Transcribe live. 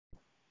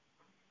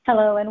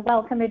Hello and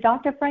welcome to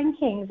Dr. Frank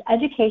King's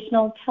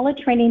educational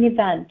teletraining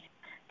event.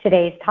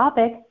 Today's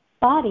topic,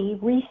 Body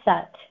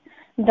Reset.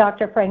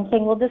 Dr. Frank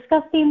King will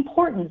discuss the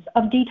importance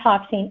of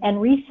detoxing and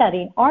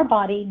resetting our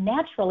body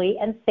naturally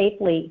and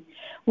safely.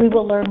 We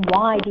will learn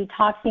why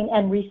detoxing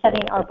and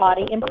resetting our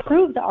body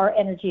improves our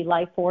energy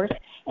life force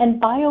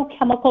and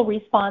biochemical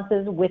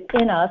responses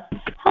within us,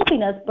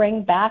 helping us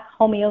bring back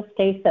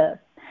homeostasis.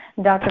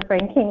 Dr.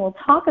 Frank King will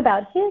talk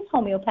about his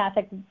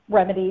homeopathic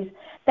remedies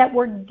that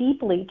work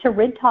deeply to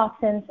rid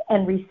toxins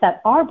and reset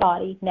our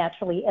body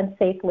naturally and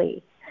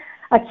safely.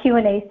 A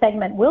Q&A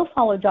segment will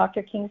follow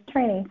Dr. King's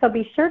training, so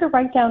be sure to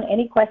write down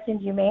any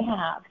questions you may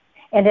have.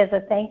 And as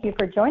a thank you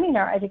for joining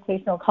our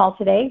educational call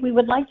today, we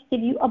would like to give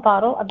you a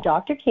bottle of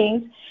Dr.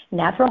 King's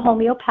natural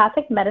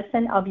homeopathic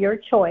medicine of your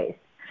choice.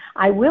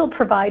 I will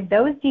provide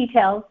those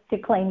details to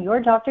claim your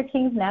Dr.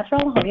 King's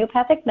natural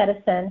homeopathic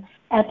medicine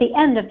at the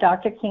end of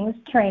Dr. King's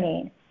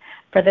training.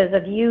 For those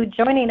of you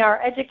joining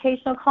our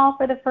educational call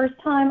for the first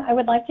time, I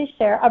would like to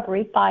share a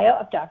brief bio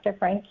of Dr.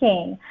 Frank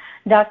King.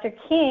 Dr.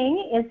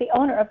 King is the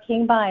owner of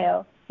King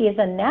Bio. He is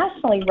a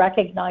nationally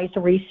recognized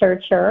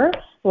researcher,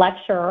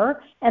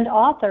 lecturer, and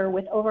author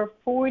with over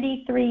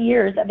 43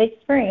 years of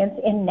experience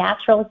in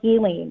natural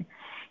healing.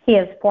 He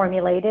has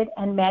formulated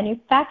and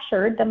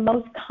manufactured the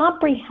most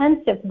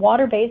comprehensive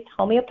water-based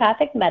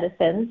homeopathic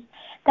medicines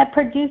that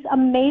produce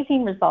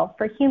amazing results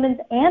for humans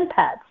and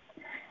pets.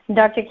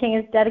 Dr. King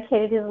has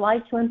dedicated his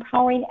life to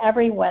empowering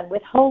everyone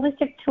with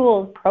holistic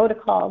tools,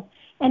 protocols,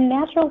 and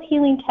natural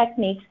healing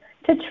techniques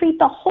to treat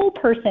the whole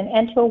person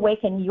and to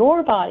awaken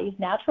your body's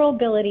natural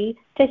ability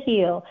to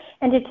heal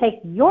and to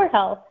take your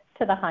health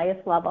to the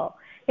highest level.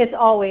 It's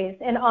always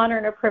an honor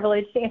and a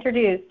privilege to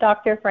introduce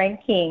Dr.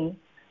 Frank King.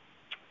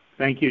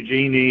 Thank you,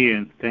 Jeannie,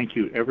 and thank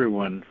you,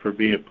 everyone, for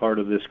being a part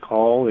of this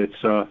call.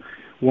 It's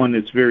one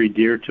that's very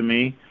dear to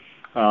me.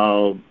 We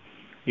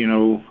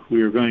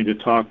are going to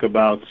talk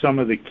about some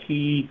of the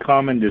key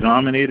common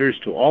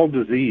denominators to all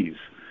disease.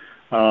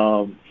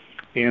 And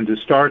to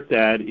start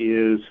that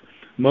is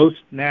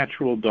most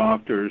natural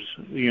doctors,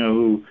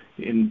 in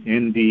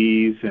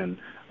NDs and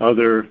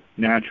other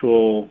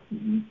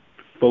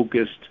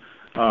natural-focused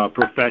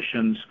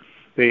professions,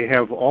 they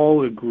have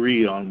all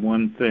agreed on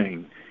one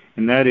thing,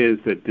 and that is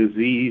that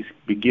disease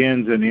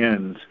begins and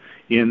ends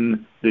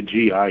in the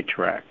GI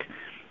tract,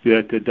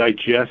 that the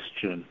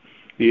digestion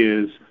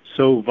is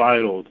so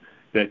vital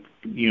that,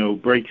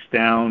 breaks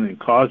down and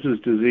causes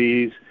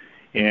disease,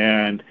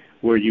 and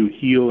where you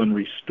heal and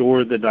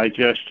restore the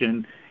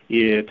digestion,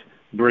 it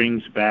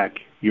brings back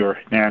your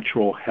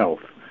natural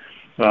health.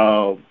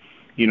 I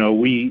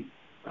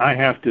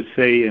have to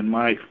say, in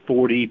my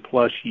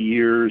 40-plus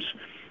years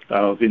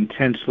of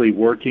intensely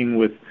working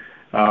with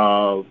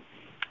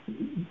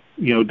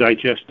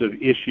digestive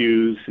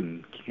issues,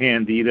 and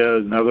candida,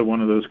 another one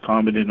of those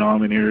common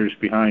denominators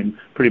behind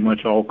pretty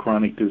much all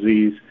chronic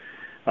disease,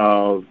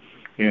 and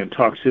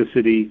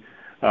toxicity.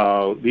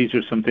 These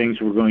are some things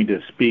I'm going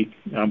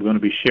to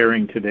be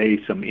sharing today,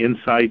 some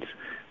insights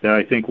that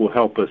I think will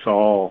help us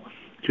all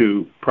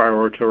to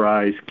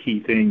prioritize key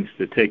things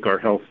to take our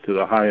health to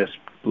the highest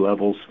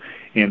levels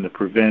and to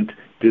prevent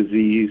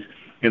disease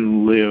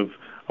and live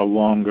a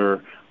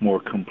longer, more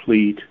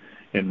complete,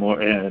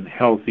 and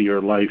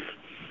healthier life.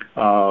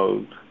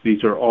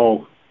 These are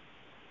all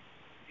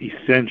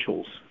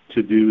essentials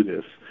to do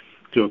this,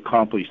 to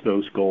accomplish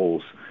those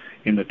goals.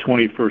 In the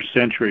 21st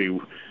century,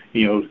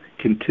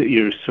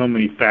 there's so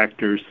many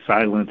factors,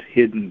 silent,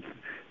 hidden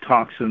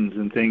toxins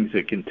and things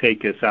that can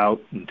take us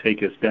out and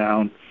take us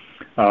down,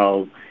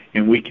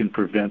 and we can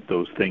prevent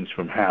those things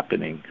from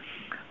happening.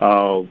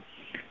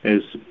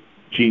 As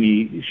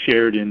Jeannie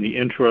shared in the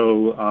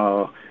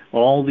intro,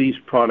 all these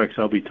products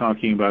I'll be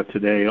talking about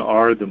today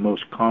are the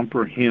most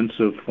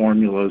comprehensive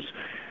formulas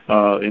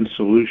and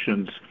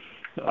solutions,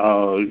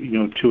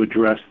 to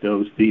address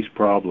these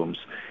problems.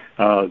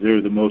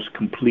 They're the most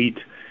complete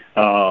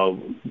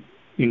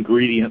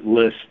ingredient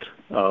list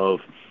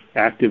of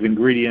active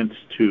ingredients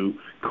to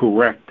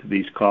correct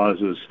these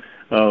causes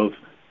of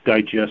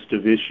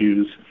digestive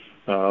issues,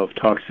 of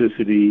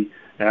toxicity,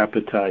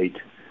 appetite.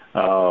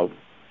 So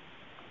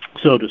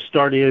to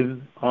start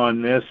in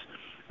on this,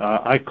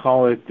 I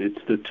call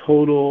it's the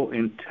Total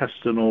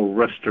Intestinal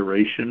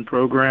Restoration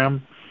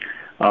Program,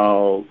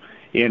 and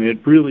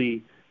it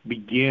really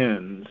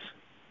begins,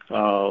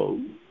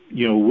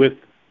 with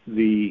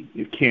the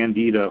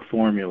Candida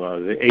formula,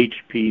 the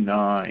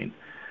HP9.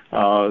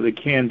 The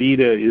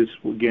Candida is,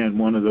 again,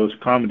 one of those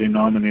common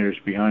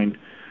denominators behind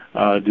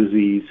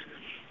disease,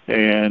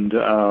 and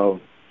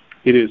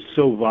it is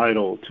so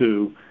vital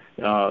to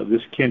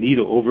this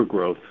Candida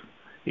overgrowth.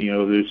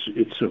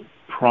 It's a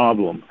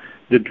problem.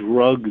 The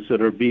drugs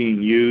that are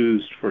being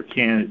used for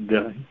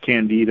Candida,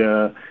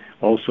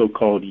 also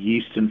called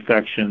yeast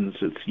infections,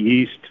 it's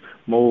yeast,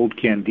 mold,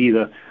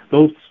 Candida,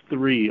 those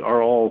three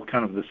are all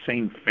kind of the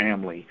same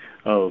family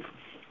of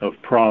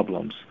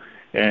problems.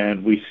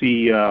 And we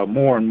see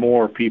more and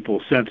more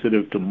people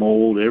sensitive to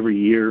mold every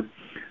year,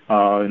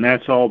 and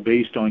that's all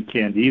based on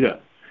Candida.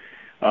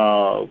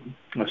 I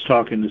was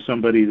talking to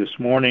somebody this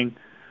morning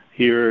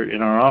here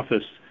in our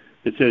office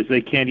that says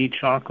they can't eat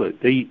chocolate.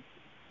 They eat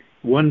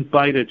one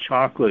bite of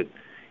chocolate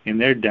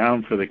and they're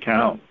down for the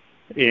count.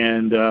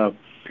 And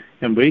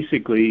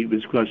basically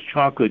it's because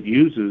chocolate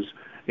uses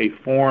a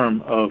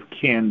form of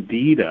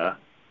candida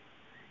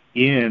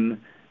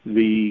in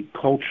the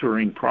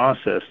culturing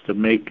process to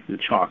make the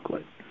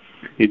chocolate,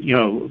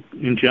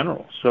 in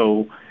general.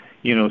 So,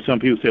 some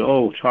people say,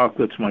 oh,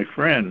 chocolate's my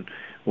friend.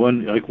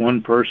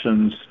 One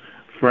person's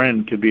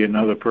friend could be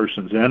another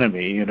person's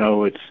enemy.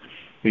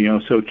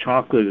 So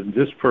chocolate,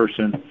 this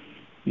person,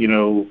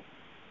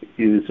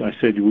 I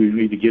said, we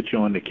need to get you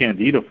on the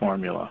candida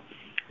formula.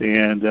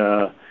 And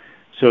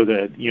so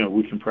that,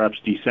 we can perhaps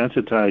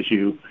desensitize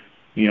you,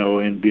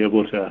 and be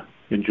able to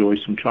enjoy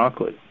some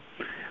chocolate.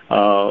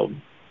 So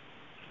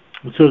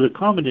the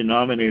common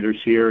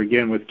denominators here,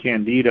 again, with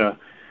candida,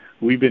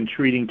 we've been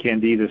treating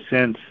candida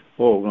since,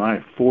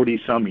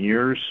 40-some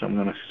years. I'm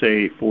going to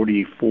say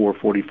 44,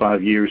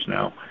 45 years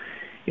now.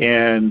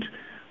 And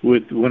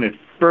when it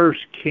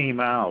first came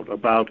out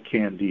about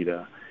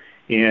candida,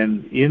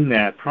 and in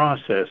that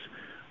process,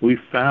 we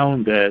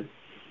found that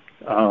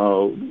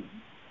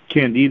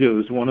candida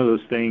is one of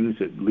those things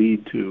that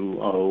lead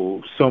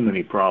to so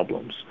many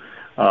problems.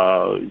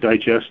 Not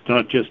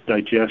just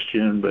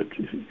digestion, but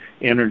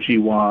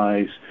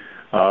energy-wise,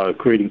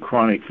 creating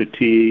chronic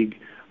fatigue,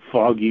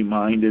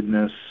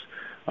 foggy-mindedness,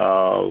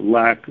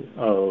 lack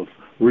of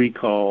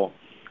recall.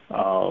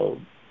 The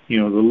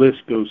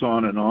list goes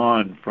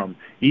on from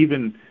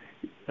even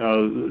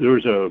there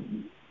was a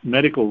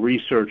medical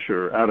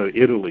researcher out of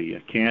Italy, a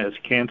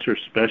cancer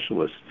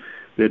specialist,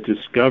 that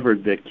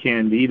discovered that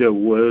candida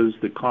was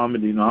the common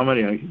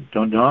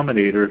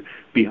denominator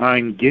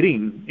behind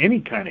getting any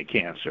kind of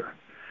cancer.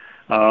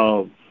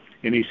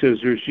 And he says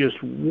there's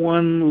just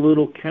one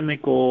little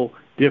chemical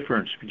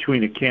difference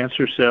between a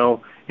cancer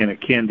cell and a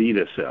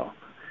candida cell.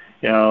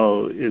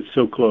 It's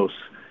so close.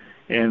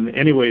 And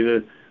anyway,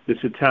 this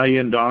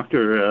Italian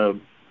doctor,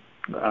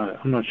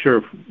 I'm not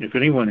sure if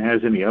anyone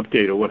has any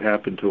update of what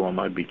happened to him.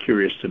 I'd be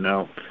curious to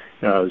know.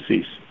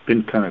 He's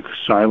been kind of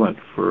silent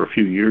for a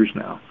few years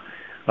now.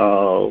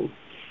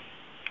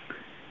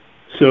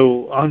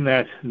 So on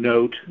that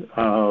note,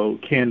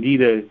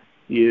 candida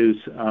is,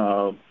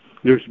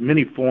 there's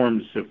many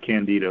forms of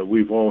candida.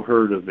 We've all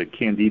heard of the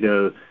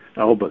candida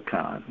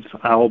albicans,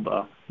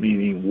 alba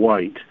meaning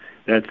white.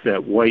 That's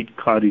that white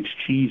cottage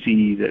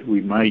cheesy that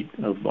we might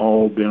have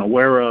all been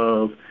aware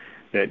of,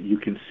 that you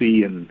can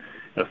see in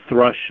a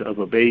thrush of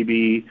a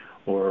baby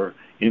or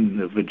in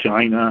the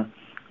vagina,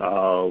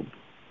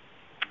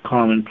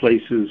 common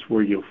places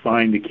where you'll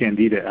find the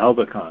candida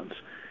albicans.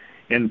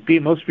 And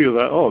most people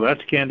go, oh,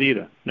 that's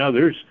candida. No,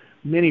 there's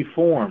many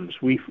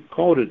forms. We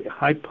called it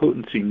high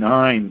potency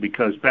 9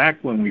 because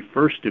back when we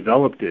first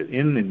developed it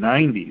in the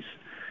 90s,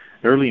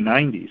 early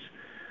 90s,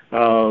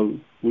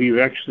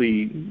 we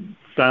actually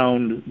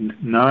found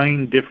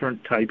 9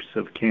 different types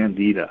of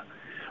candida.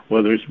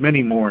 Well, there's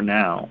many more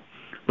now,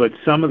 but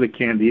some of the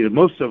candida,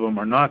 most of them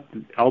are not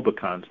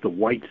albicans, the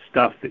white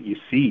stuff that you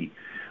see.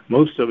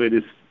 Most of it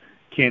is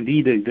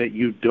candida that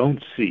you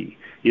don't see.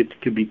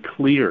 It can be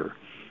clear.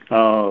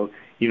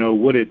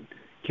 What it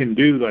can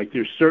do, like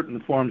there's certain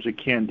forms of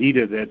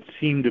candida that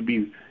seem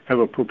to have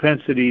a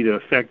propensity to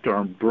affect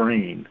our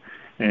brain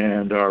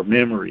and our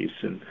memories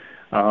and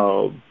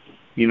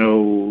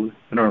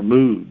and our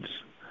moods.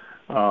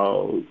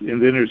 And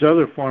then there's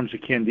other forms of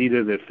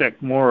candida that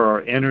affect more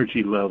our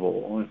energy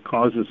level and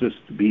causes us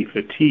to be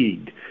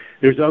fatigued.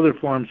 There's other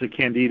forms of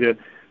candida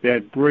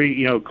that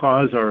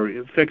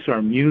affects our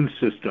immune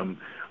system,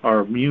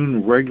 our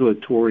immune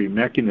regulatory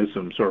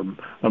mechanisms, or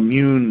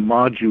immune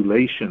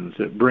modulations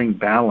that bring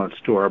balance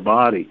to our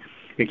body.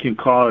 It can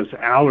cause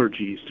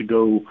allergies to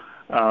go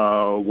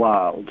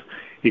wild.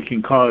 It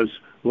can cause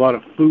a lot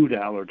of food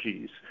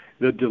allergies,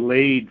 the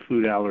delayed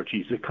food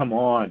allergies that come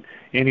on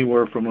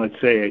anywhere from,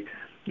 let's say,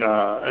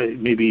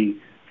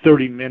 maybe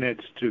 30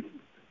 minutes to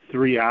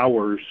 3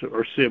 hours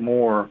or so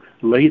more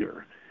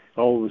later.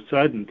 All of a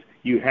sudden,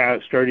 you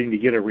have starting to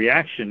get a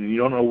reaction, and you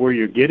don't know where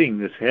you're getting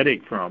this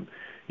headache from.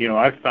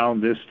 I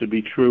found this to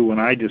be true when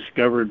I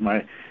discovered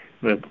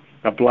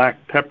a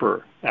black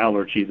pepper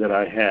allergy that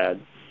I had,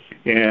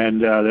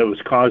 and that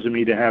was causing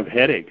me to have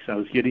headaches. I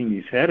was getting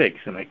these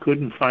headaches, and I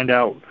couldn't find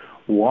out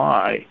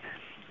why.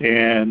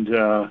 And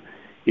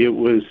it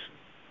was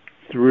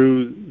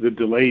through the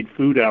delayed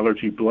food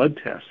allergy blood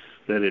tests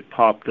that it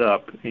popped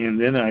up. And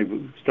then I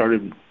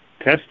started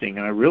testing,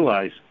 and I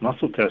realized,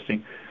 muscle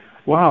testing,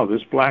 wow,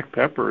 this black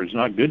pepper is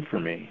not good for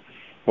me.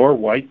 Or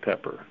white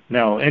pepper.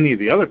 Now, any of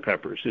the other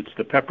peppers, it's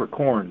the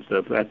peppercorns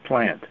of that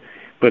plant.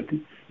 But,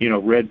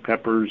 red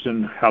peppers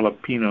and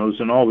jalapenos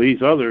and all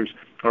these others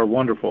are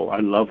wonderful. I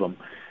love them,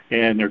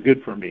 and they're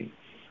good for me.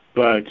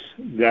 But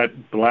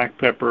that black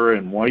pepper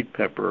and white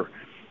pepper,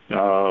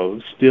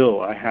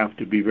 still I have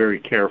to be very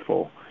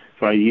careful.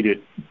 If I eat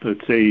it,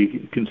 let's say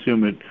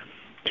consume it,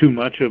 too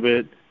much of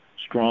it,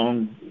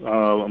 strong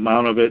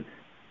amount of it,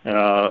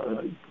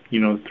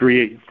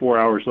 3-4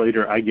 hours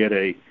later, I get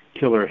a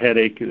killer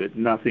headache that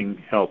nothing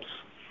helps.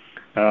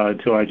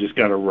 until I just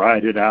got to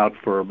ride it out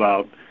for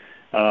about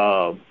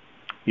 12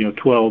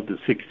 to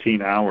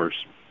 16 hours.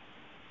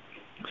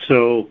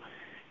 So,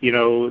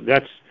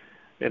 that's,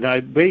 and I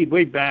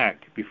way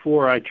back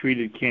before I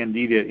treated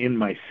Candida in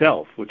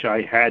myself, which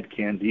I had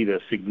Candida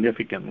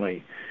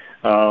significantly,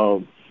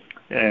 and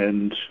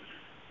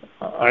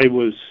I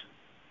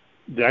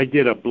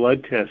did a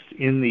blood test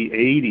in the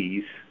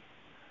 80s,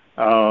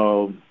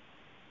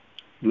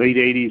 late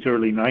 80s,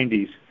 early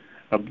 90s,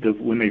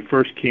 when they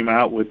first came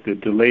out with the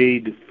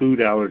delayed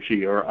food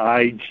allergy, or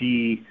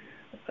IgG,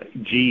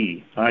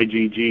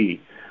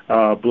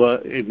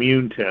 blood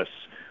immune tests,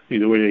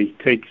 where they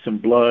take some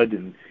blood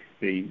and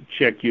they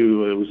check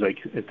you. It was like,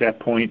 at that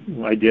point,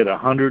 I did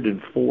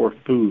 104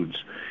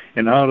 foods.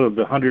 And out of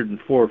the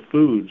 104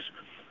 foods,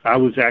 I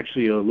was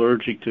actually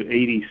allergic to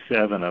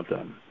 87 of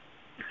them.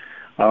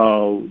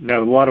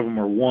 Now, a lot of them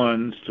are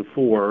 1s to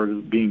 4,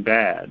 being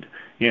bad.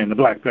 And the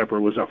black pepper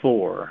was a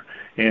 4.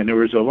 And there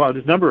was a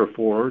number of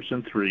 4s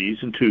and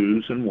 3s and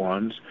 2s and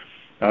 1s,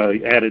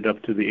 added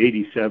up to the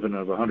 87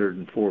 of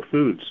 104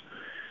 foods.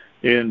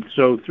 And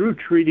so through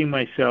treating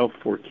myself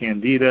for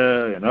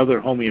Candida and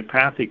other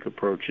homeopathic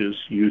approaches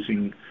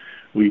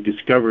we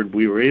discovered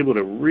we were able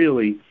to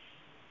really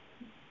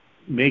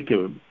make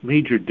a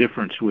major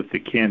difference with the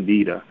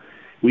Candida.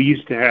 We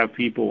used to have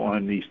people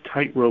on these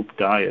tightrope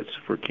diets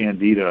for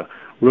Candida,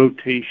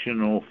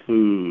 rotational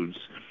foods,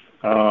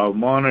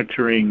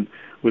 monitoring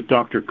with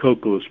Dr.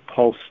 Coco's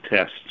pulse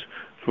test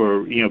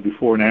for,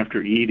 before and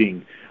after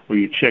eating, where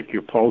you check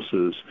your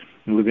pulses,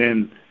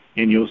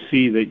 and you'll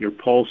see that your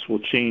pulse will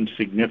change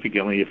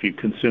significantly if you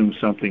consume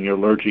something you're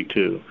allergic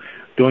to.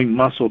 Doing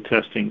muscle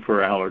testing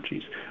for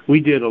allergies. We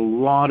did a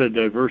lot of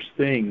diverse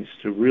things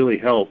to really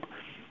help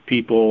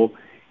people,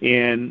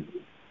 and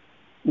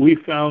we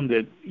found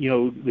that,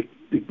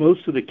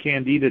 most of the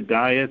Candida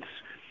diets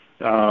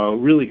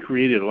really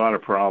created a lot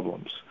of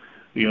problems.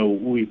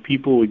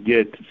 People would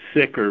get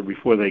sicker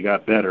before they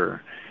got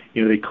better.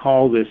 They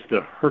call this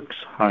the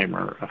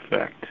Herxheimer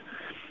effect.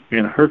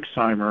 And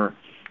Herxheimer,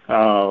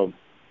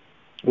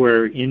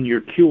 where in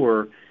your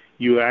cure,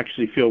 you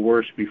actually feel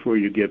worse before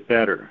you get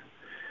better.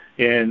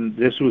 And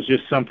this was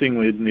just something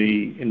in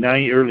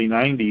the early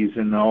 90s,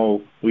 and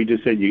we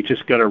just said, you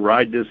just got to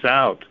ride this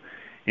out.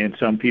 And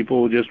some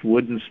people just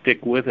wouldn't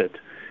stick with it,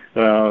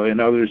 and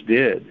others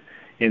did.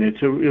 And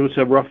it was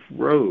a rough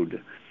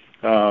road,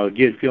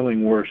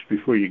 feeling worse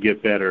before you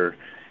get better.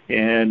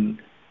 And,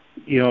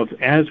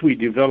 as we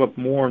develop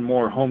more and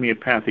more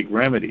homeopathic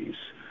remedies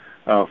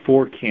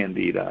for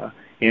Candida,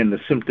 and the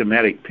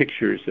symptomatic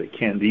pictures that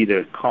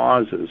Candida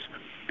causes,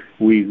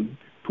 we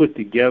put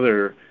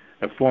together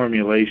a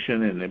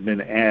formulation and have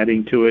been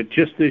adding to it.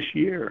 Just this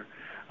year,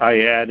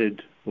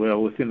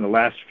 within the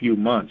last few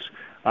months,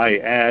 I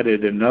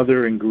added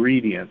another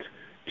ingredient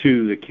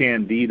to the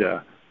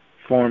Candida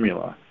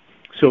formula.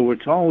 So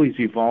it's always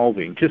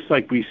evolving, just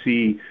like we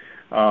see,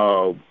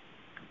 the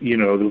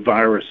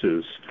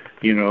viruses,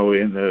 in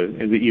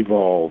the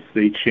evolve,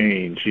 they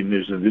change, and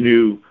there's the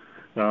new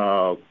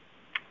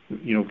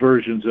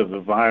versions of the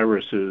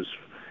viruses,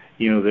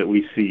 that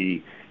we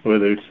see,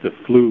 whether it's the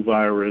flu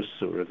virus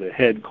or the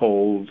head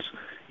colds.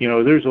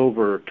 There's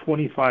over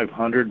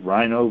 2,500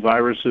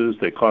 rhinoviruses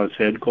that cause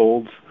head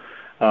colds,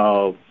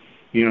 that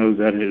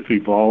have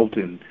evolved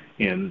and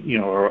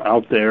are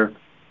out there.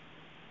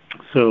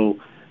 So,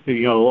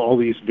 all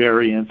these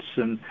variants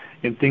and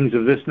things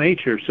of this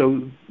nature.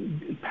 So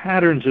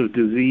patterns of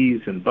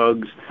disease and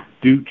bugs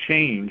do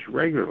change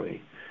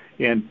regularly.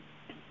 And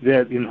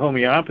that in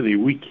homeopathy,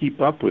 we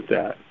keep up with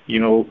that.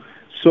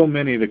 So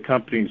many of the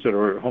companies that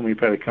are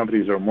homeopathic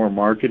companies are more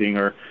marketing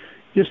or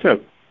just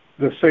have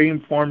the same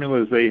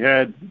formulas they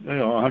had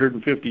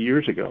 150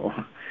 years ago.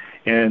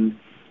 And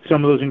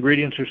some of those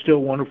ingredients are still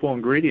wonderful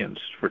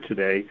ingredients for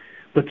today,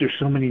 but there's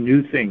so many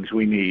new things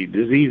we need.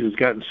 Disease has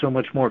gotten so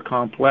much more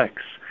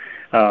complex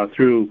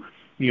through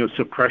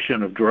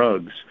suppression of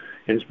drugs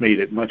has made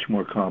it much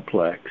more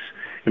complex.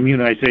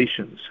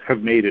 Immunizations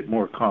have made it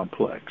more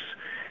complex.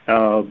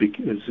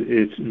 Because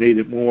it's made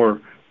it more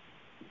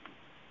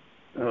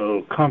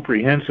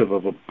comprehensive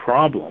of a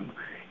problem.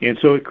 And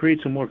so it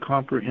creates a more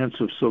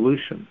comprehensive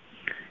solution.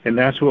 And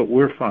that's what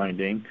we're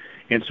finding.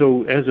 And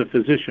so as a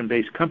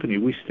physician-based company,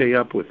 we stay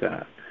up with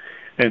that.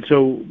 And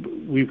so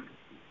we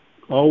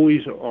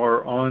always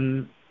are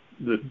on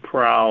the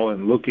prowl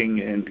and looking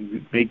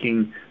and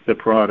making the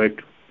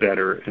product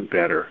better and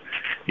better.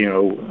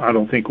 I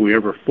don't think we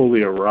ever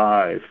fully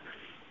arrive.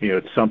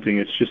 It's something,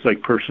 it's just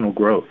like personal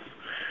growth.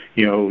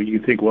 You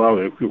think, wow,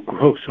 there's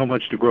so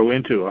much to grow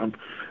into. I'm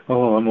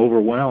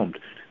overwhelmed.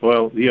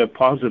 Well, the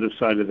positive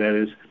side of that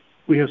is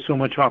we have so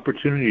much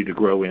opportunity to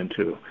grow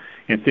into,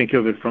 and think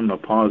of it from the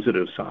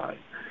positive side.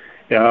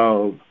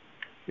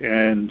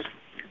 And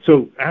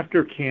so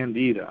after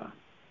Candida,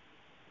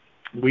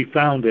 we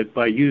found that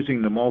by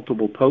using the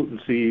multiple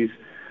potencies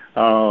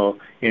and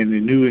the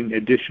new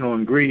additional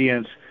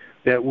ingredients,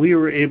 that we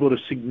were able to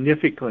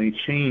significantly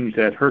change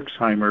that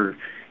Herxheimer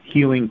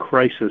healing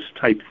crisis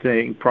type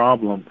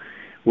problem,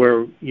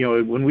 where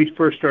when we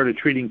first started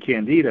treating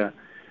Candida,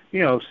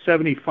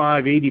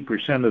 75,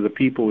 80% of the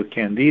people with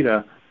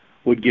candida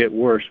would get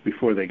worse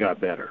before they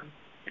got better.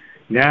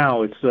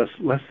 Now it's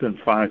less than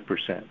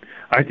 5%.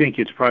 I think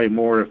it's probably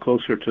more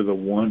closer to the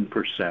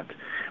 1%.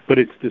 But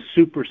it's the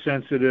super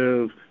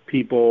sensitive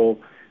people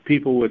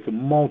with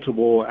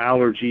multiple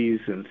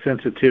allergies and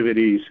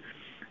sensitivities,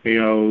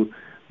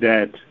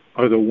 that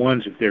are the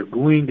ones, if they're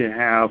going to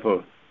have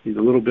a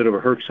little bit of a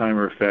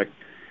Herxheimer effect,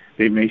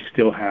 they may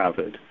still have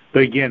it.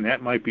 But again,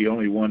 that might be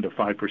only 1 to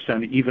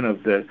 5%, even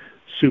of the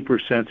super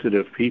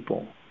sensitive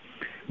people,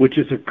 which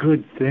is a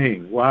good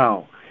thing.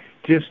 Wow.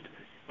 Just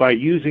by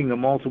using the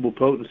multiple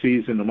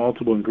potencies and the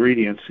multiple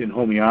ingredients in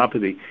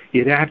homeopathy,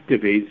 it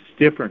activates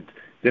different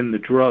than the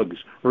drugs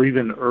or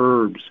even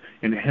herbs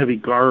and heavy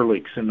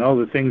garlics and all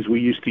the things we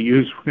used to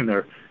use in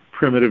our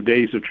primitive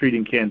days of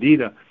treating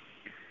candida.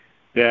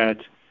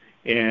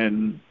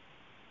 And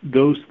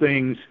those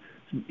things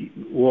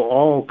will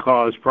all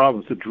cause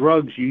problems. The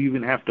drugs, you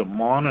even have to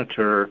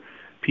monitor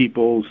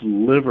people's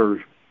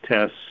liver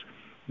tests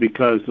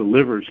because the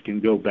livers can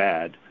go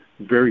bad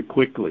very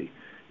quickly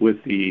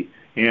with the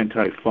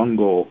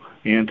antifungal,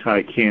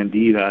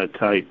 anti-candida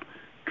type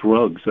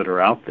drugs that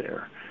are out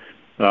there.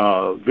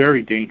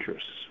 Very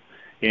dangerous.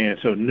 And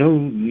so no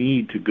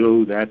need to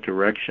go that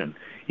direction.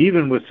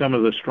 Even with some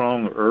of the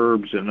strong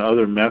herbs and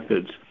other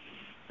methods,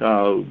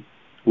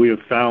 we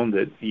have found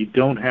that you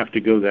don't have to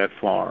go that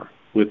far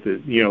with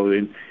it.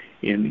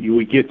 And you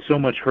would get so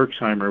much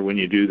Herxheimer when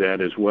you do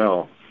that, as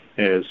well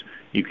as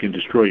you can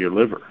destroy your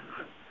liver.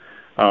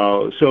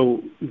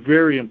 So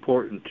very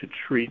important to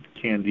treat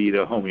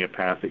candida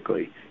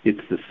homeopathically.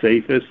 It's the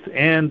safest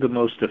and the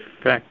most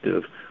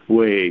effective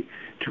way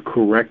to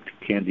correct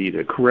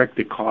candida, correct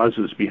the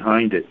causes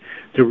behind it,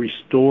 to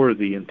restore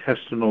the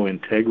intestinal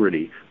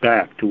integrity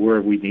back to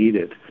where we need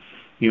it.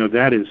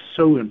 That is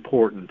so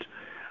important.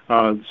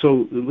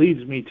 So it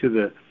leads me to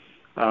the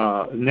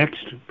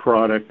next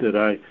product that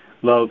I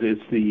love.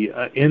 It's the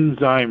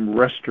enzyme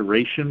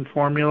restoration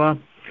formula.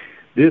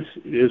 This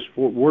is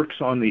what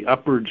works on the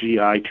upper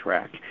GI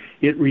tract.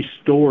 It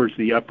restores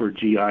the upper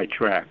GI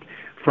tract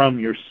from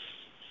your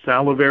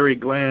salivary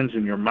glands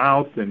in your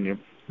mouth and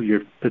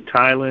your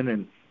ptyalin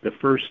and the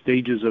first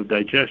stages of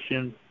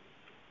digestion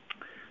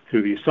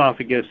through the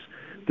esophagus,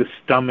 the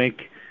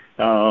stomach,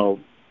 and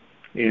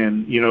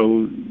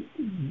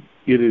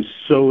it is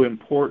so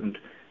important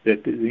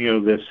that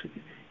this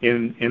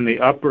in the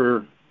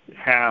upper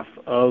half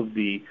of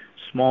the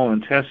small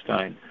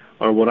intestine,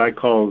 or what I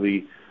call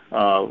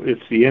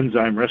it's the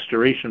enzyme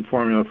restoration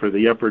formula for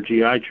the upper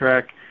GI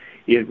tract.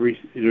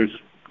 There's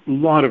a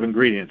lot of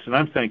ingredients, and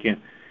I'm thinking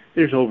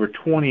there's over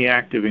 20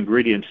 active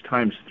ingredients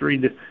times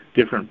 3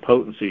 different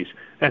potencies.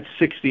 That's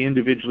 60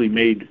 individually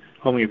made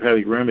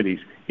homeopathic remedies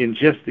in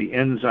just the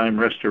enzyme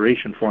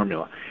restoration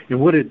formula. And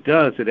what it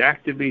does, it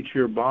activates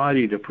your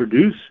body to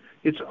produce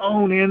its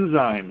own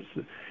enzymes.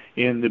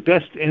 And the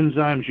best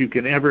enzymes you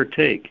can ever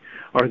take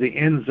are the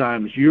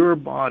enzymes your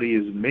body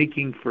is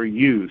making for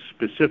you,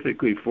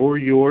 specifically for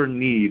your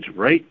needs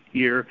right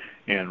here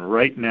and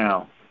right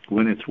now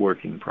when it's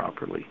working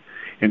properly.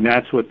 And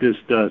that's what this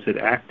does. It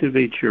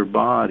activates your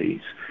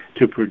bodies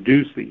to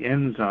produce the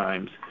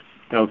enzymes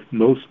of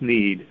most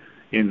need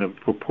in the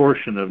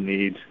proportion of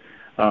needs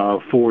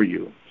for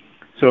you.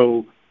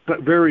 So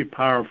very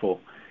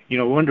powerful.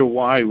 Wonder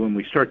why when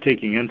we start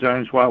taking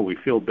enzymes, wow, we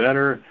feel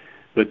better.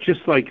 But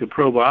just like the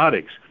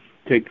probiotics,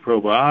 take the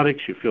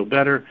probiotics, you feel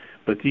better,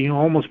 but you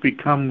almost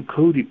become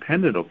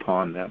codependent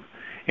upon them.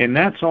 And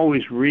that's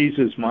always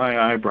raises my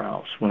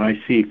eyebrows when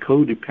I see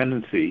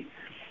codependency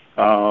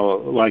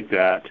like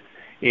that.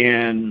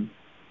 And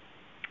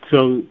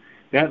so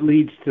that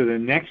leads to the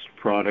next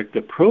product.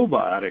 The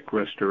probiotic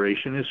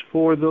restoration is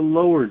for the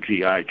lower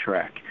GI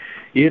tract.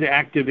 It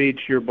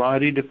activates your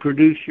body to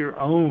produce your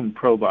own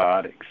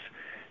probiotics.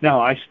 Now,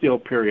 I still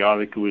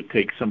periodically would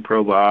take some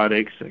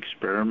probiotics and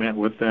experiment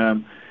with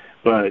them,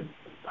 but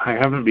I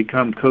haven't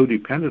become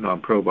codependent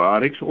on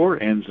probiotics or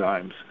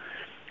enzymes.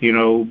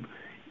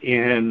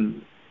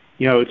 And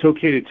it's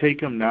okay to take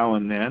them now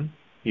and then.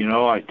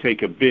 I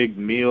take a big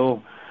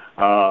meal,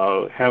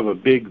 have a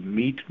big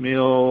meat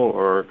meal,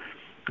 or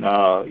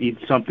eat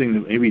something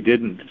that maybe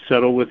didn't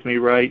settle with me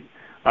right.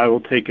 I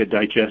will take a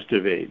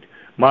digestive aid.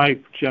 My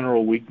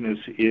general weakness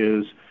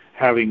is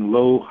having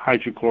low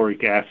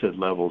hydrochloric acid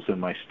levels in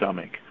my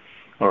stomach,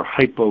 or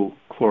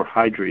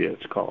hypochlorhydria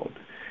it's called.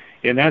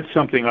 And that's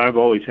something I've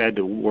always had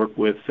to work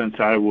with since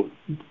I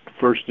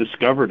first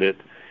discovered it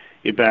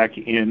back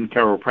in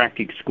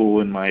chiropractic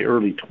school in my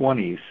early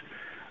 20s.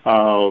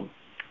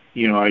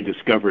 I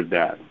discovered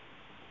that.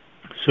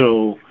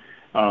 So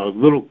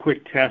little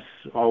quick tests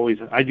always.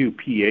 I do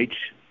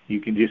pH. You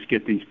can just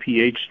get these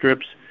pH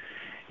strips,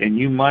 and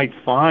you might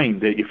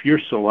find that if your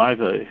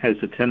saliva has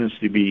a tendency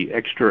to be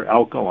extra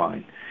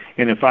alkaline,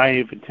 and if I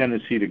have a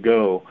tendency to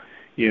go,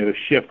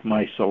 shift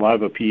my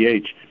saliva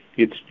pH,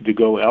 it's to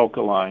go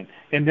alkaline.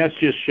 And that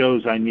just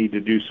shows I need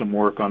to do some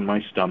work on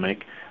my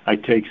stomach. I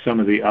take some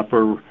of the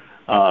upper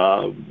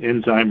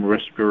enzyme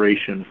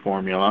restoration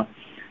formula,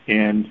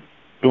 and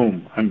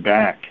boom, I'm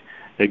back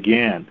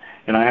again.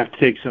 and I have to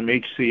take some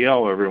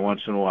HCl every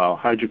once in a while,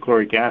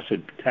 hydrochloric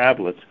acid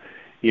tablets,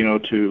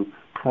 to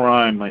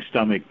prime my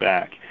stomach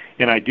back.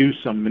 And I do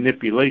some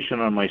manipulation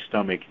on my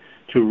stomach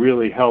to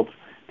really help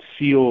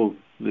seal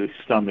the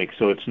stomach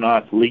so it's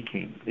not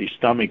leaking. The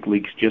stomach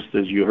leaks, just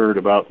as you heard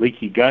about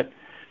leaky gut.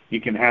 You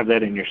can have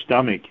that in your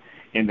stomach,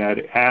 and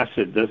that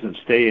acid doesn't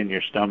stay in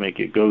your stomach.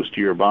 It goes to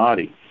your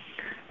body.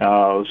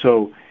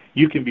 So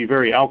you can be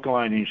very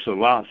alkaline in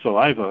your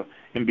saliva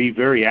and be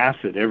very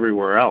acid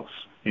everywhere else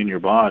in your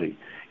body.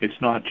 It's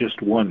not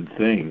just one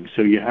thing.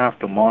 So you have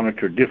to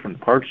monitor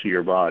different parts of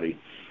your body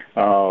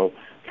for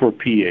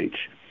pH.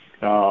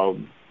 For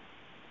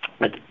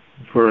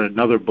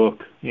another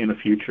book in the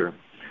future.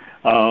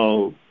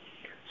 So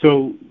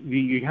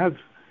you have,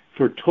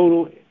 for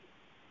total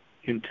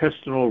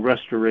intestinal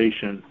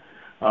restoration,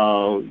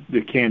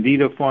 the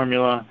Candida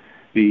formula,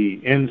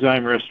 the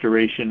enzyme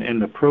restoration,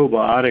 and the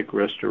probiotic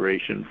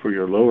restoration for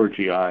your lower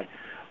GI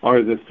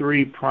are the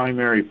three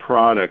primary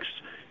products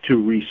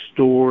to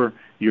restore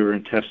your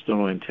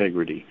intestinal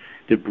integrity,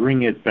 to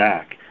bring it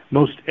back.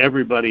 Most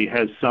everybody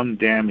has some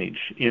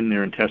damage in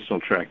their intestinal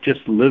tract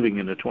just living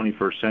in the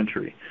 21st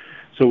century.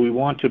 So we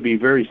want to be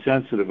very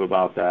sensitive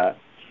about that.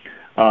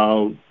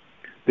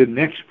 The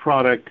next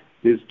product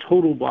is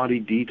Total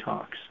Body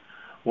Detox,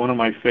 one of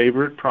my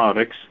favorite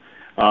products.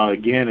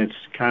 Again, it's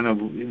kind of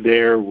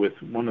there with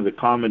one of the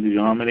common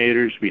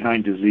denominators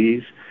behind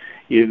disease.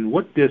 In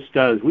what this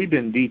does, we've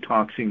been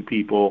detoxing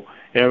people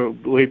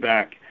way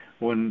back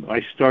when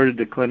I started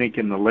the clinic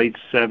in the late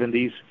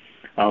 70s.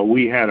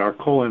 We had our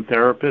colon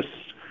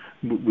therapists.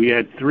 We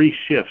had 3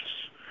 shifts.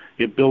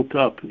 It built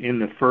up in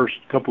the first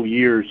couple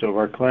years of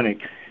our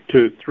clinic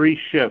to 3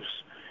 shifts.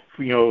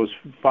 It was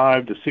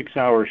 5 to 6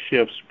 hour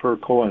shifts per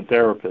colon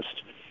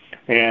therapist.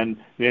 And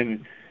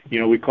then,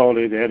 we called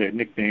it, had a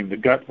nickname, the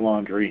gut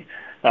laundry.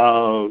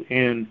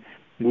 And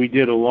we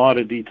did a lot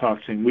of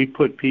detoxing. We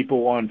put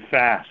people on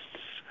fasts.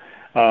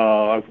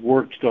 I've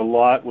worked a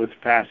lot with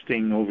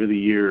fasting over the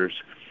years.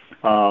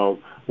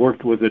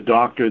 Worked with a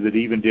doctor that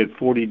even did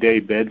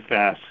 40-day bed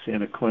fasts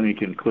in a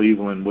clinic in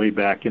Cleveland way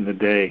back in the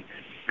day.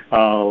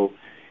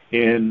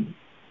 And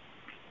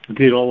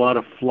did a lot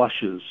of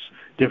flushes.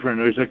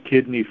 There's a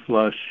kidney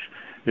flush,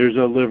 there's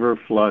a liver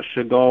flush,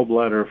 a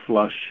gallbladder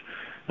flush.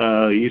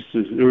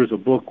 There was a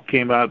book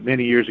came out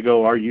many years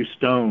ago, Are You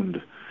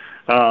Stoned?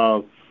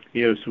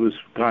 It was,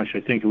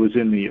 I think it was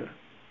in the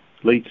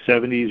late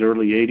 70s,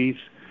 early 80s.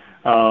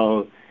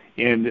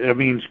 And that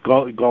means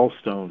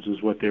gallstones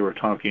is what they were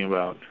talking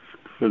about,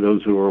 for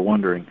those who were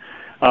wondering.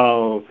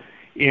 And,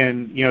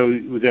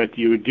 that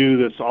you would do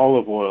this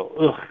olive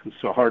oil. It's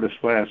the hardest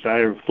flush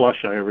I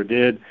ever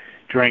did.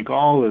 Drank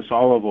all this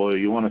olive oil.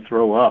 You want to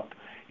throw up.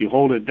 You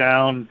hold it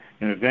down,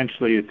 and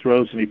eventually it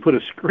throws, and you put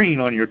a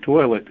screen on your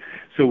toilet.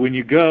 So when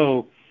you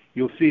go,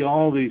 you'll see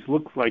all these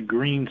look like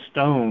green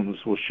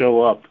stones will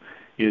show up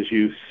as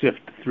you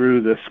sift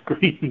through the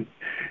screen.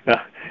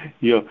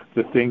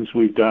 The things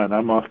we've done.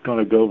 I'm not going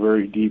to go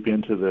very deep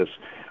into this.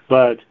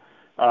 But,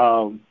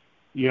 and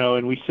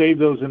we save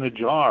those in a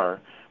jar.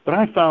 But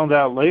I found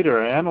out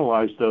later, I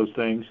analyzed those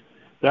things,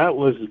 that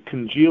was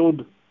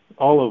congealed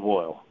olive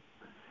oil.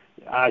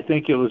 I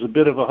think it was a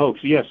bit of a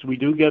hoax. Yes, we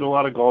do get a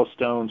lot of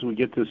gallstones. We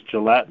get this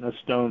gelatinous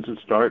stones that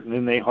start, and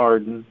then they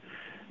harden.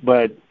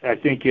 But I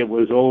think it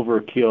was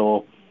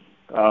overkill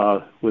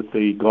with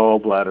the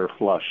gallbladder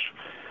flush.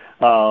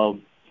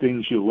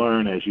 Things you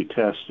learn as you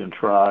test and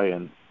try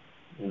and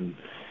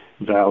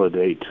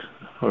validate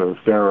or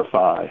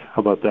verify.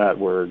 How about that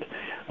word?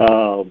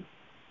 So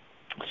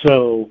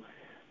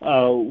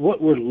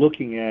what we're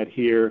looking at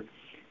here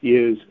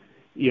is,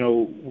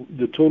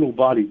 the Total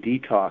Body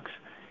Detox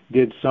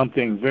did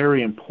something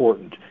very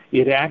important.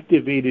 It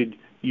activated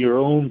your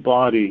own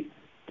body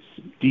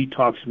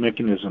detox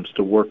mechanisms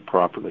to work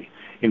properly,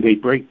 and they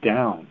break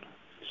down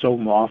so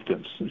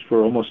often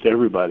for almost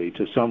everybody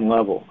to some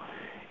level.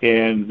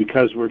 And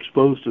because we're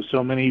exposed to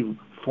so many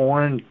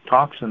foreign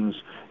toxins,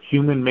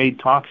 human-made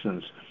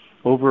toxins,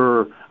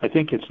 I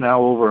think it's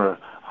now over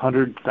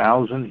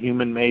 100,000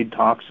 human-made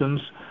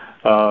toxins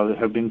that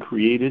have been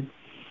created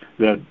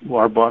that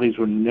our bodies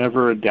were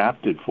never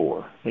adapted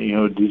for,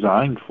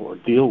 designed for,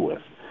 deal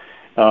with.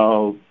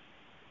 And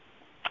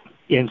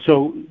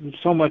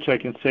so much I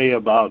can say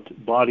about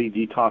body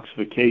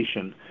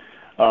detoxification,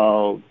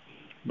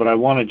 but I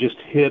want to just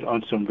hit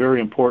on some very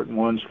important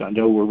ones. I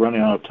know we're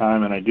running out of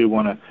time, and I do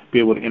want to be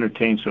able to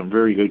entertain some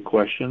very good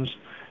questions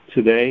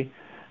today.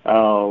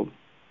 And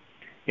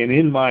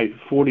in my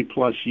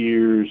 40-plus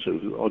years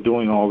of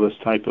doing all this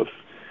type of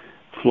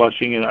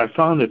flushing, and I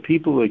found that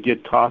people that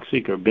get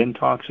toxic or been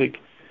toxic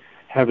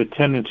have a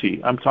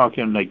tendency, I'm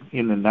talking like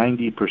in the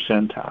 90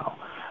 percentile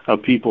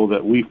of people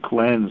that we've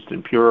cleansed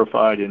and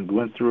purified and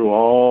went through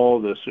all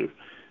this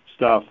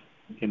stuff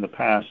in the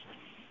past,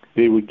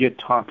 they would get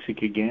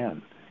toxic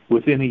again.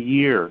 Within a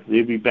year,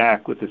 they'd be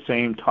back with the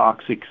same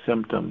toxic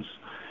symptoms.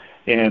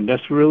 And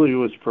that's really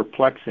what's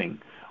perplexing,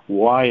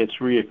 why it's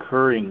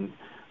reoccurring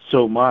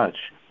so much.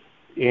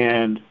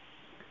 And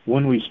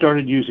when we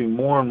started using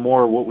more and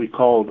more what we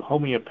called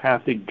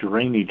homeopathic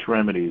drainage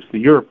remedies. The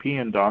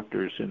European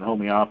doctors in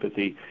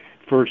homeopathy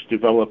first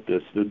developed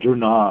this, the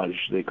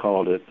drainage they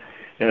called it,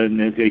 and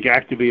they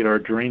activate our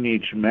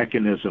drainage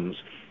mechanisms,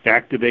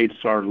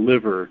 activates our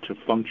liver to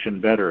function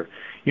better.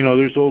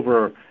 There's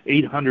over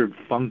 800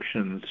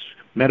 functions,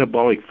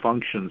 metabolic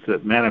functions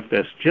that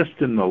manifest just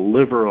in the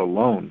liver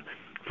alone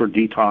for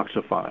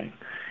detoxifying.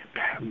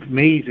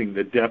 Amazing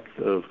the depth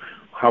of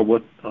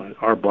what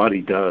our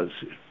body does.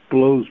 It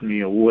blows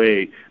me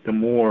away the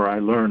more I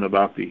learn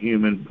about the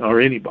human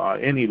or any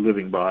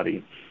living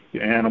body,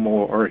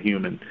 animal or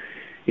human.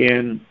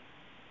 And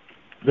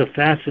the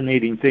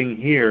fascinating thing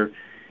here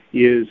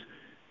is,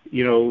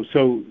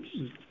 so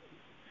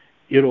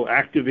it'll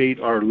activate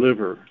our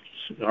liver,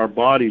 our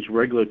body's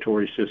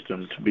regulatory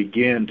system, to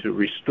begin to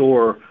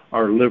restore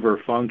our liver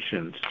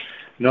functions.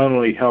 Not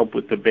only help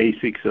with the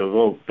basics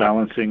of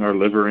balancing our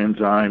liver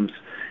enzymes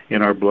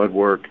in our blood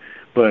work,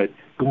 but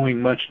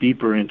going much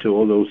deeper into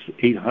all those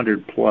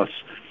 800 plus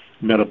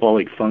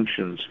metabolic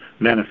functions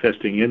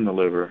manifesting in the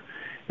liver.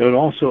 It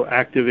also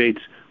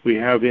activates, we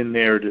have in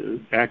there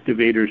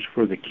activators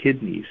for the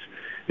kidneys.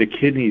 The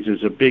kidneys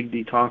is a big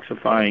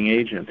detoxifying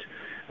agent.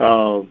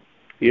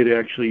 It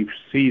actually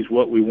sees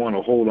what we want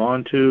to hold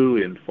on to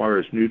in far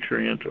as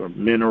nutrient or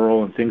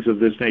mineral and things of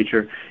this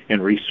nature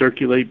and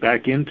recirculate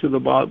back into the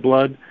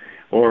blood,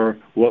 or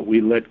what we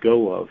let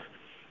go of.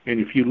 And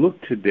if you look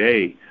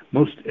today,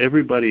 most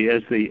everybody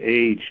as they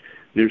age,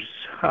 there's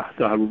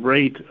the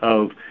rate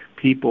of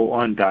people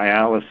on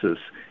dialysis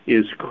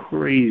is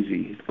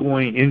crazy.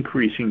 It's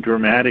increasing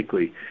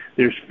dramatically.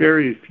 There's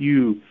very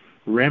few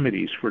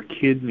remedies for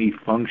kidney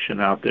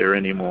function out there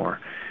anymore.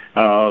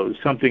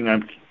 Something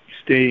I'm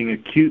staying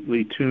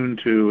acutely tuned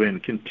to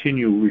and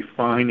continue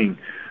refining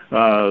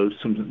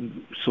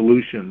some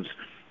solutions,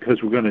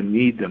 because we're going to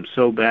need them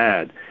so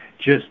bad.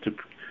 Just to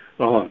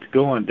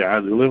go on to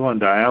live on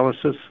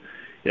dialysis,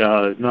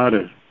 not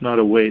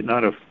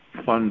a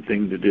fun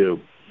thing to do.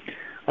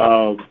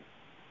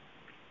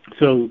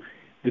 So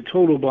the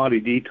total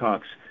body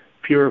detox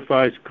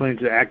purifies,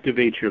 cleanses,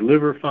 activates your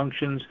liver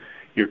functions,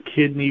 your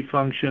kidney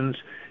functions.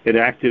 It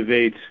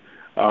activates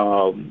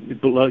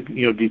blood,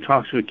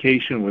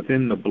 detoxification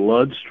within the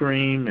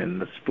bloodstream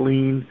and the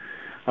spleen.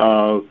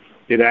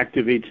 It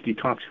activates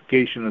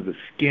detoxification of the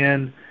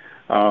skin.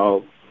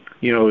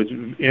 It's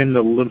in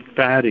the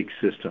lymphatic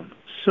system.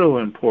 So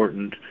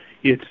important.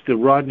 It's the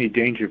Rodney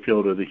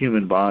Dangerfield of the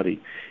human body.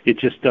 It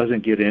just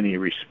doesn't get any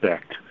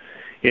respect.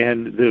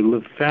 And the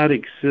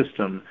lymphatic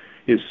system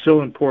is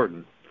so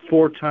important.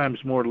 4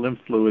 times more lymph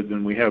fluid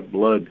than we have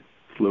blood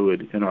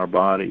fluid in our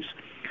bodies.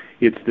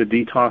 It's the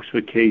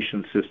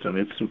detoxification system.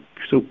 It's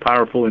so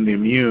powerful in the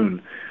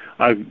immune.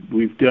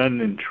 We've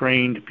done and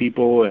trained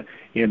people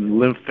in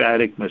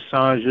lymphatic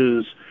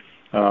massages,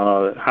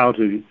 how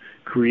to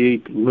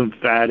create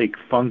lymphatic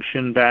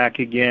function back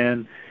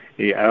again,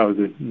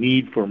 the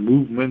need for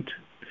movement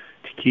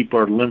to keep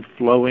our lymph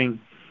flowing.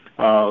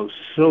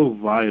 So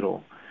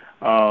vital.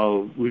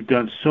 We've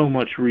done so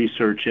much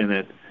research in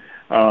it.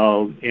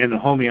 And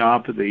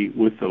homeopathy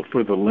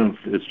for the lymph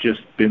has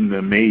just been the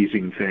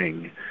amazing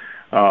thing.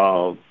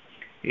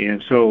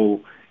 And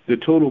so the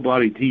total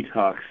body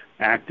detox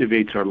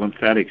activates our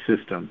lymphatic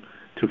system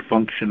to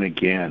function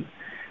again.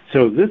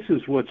 So this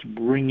is what's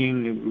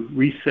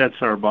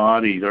resets our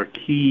body, our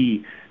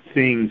key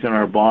things in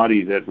our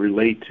body that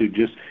relate to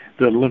just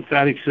the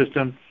lymphatic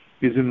system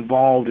is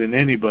involved in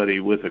anybody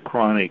with a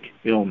chronic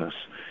illness.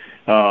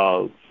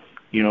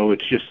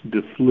 It's just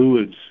the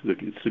fluids,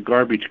 it's the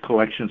garbage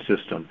collection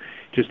system.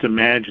 Just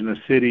imagine a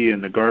city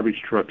and the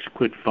garbage trucks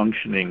quit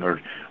functioning,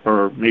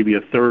 or maybe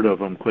a third of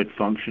them quit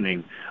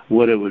functioning,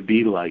 what it would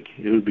be like.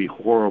 It would be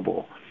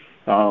horrible.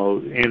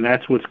 And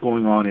that's what's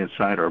going on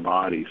inside our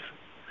bodies.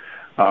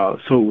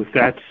 So with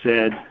that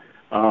said,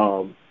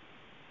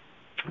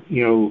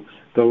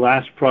 the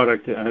last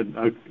product,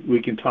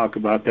 we can talk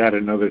about that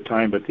another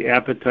time, but the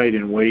appetite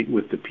and weight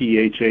with the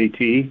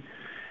PHAT,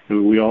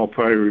 we all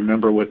probably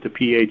remember what the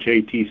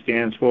PHAT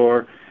stands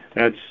for.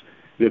 It's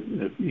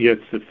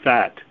the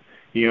fat,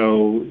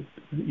 your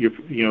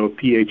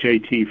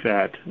PHAT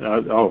fat.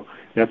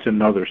 That's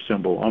another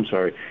symbol. I'm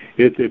sorry.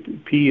 The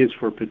P is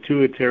for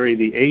pituitary,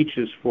 the H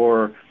is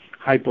for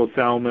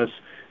hypothalamus,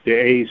 the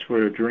A is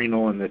for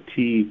adrenal, and the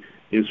T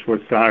is for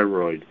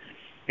thyroid.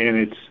 And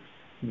it's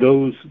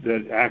those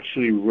that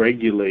actually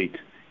regulate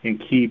and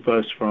keep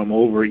us from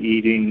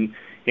overeating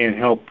and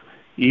help.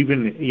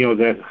 Even,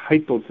 that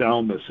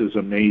hypothalamus is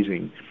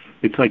amazing.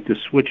 It's like the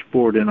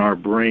switchboard in our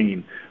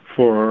brain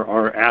for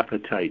our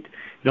appetite.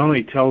 It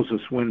only tells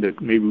us when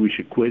maybe we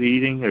should quit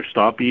eating or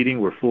stop eating,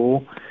 we're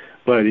full,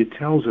 but it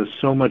tells us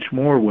so much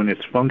more when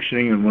it's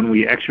functioning and when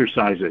we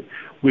exercise it.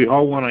 We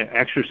all want to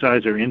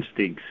exercise our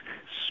instincts,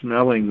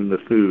 smelling the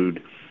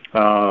food,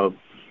 as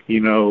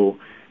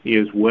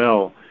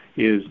well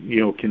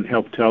can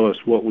help tell us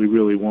what we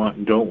really want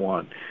and don't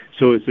want.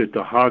 So is it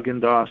the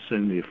Haagen-Dazs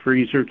in the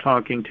freezer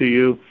talking to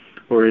you,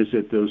 or is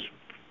it those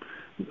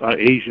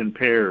Asian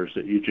pears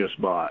that you just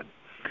bought?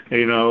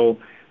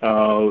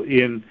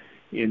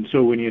 And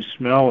so when you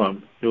smell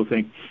them, you'll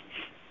think,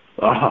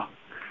 ah,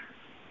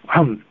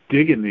 I'm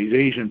digging these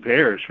Asian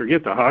pears.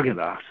 Forget the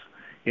Haagen-Dazs.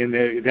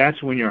 And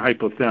that's when your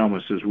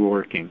hypothalamus is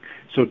working.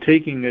 So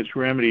taking this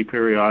remedy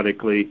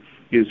periodically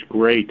is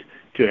great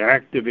to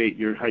activate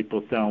your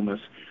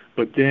hypothalamus,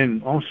 but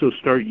then also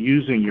start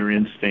using your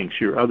instincts,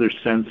 your other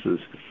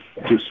senses,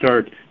 to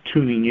start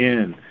tuning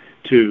in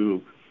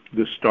to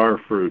the star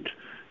fruit,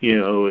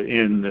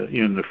 in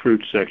the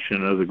fruit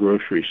section of the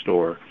grocery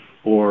store,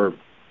 or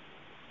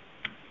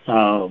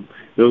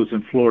those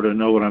in Florida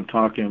know what I'm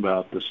talking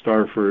about. The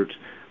star fruits.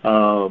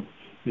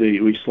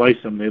 We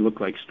slice them; they look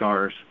like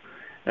stars.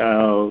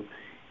 The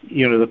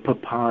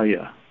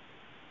papaya.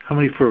 How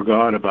many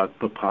forgot about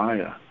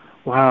papaya?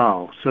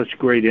 Wow, such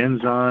great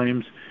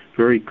enzymes,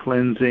 very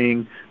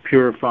cleansing,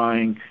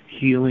 purifying,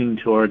 healing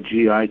to our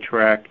GI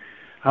tract.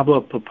 How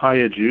about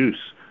papaya juice?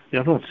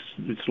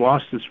 It's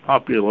lost its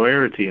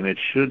popularity, and it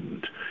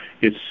shouldn't.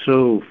 It's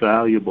so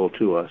valuable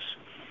to us.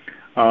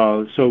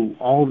 So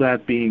all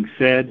that being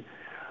said,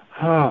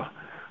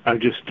 I'm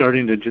just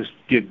starting to just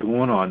get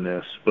going on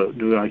this, but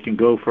I can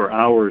go for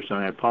hours, and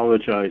I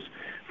apologize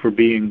for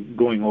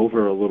going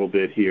over a little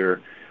bit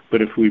here.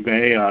 But if we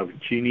may,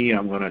 Jeannie,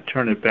 I'm going to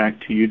turn it back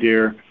to you,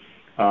 dear.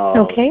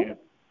 Okay.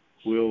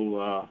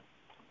 We'll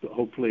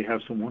hopefully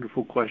have some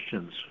wonderful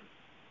questions.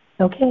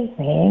 Okay,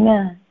 hang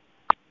on.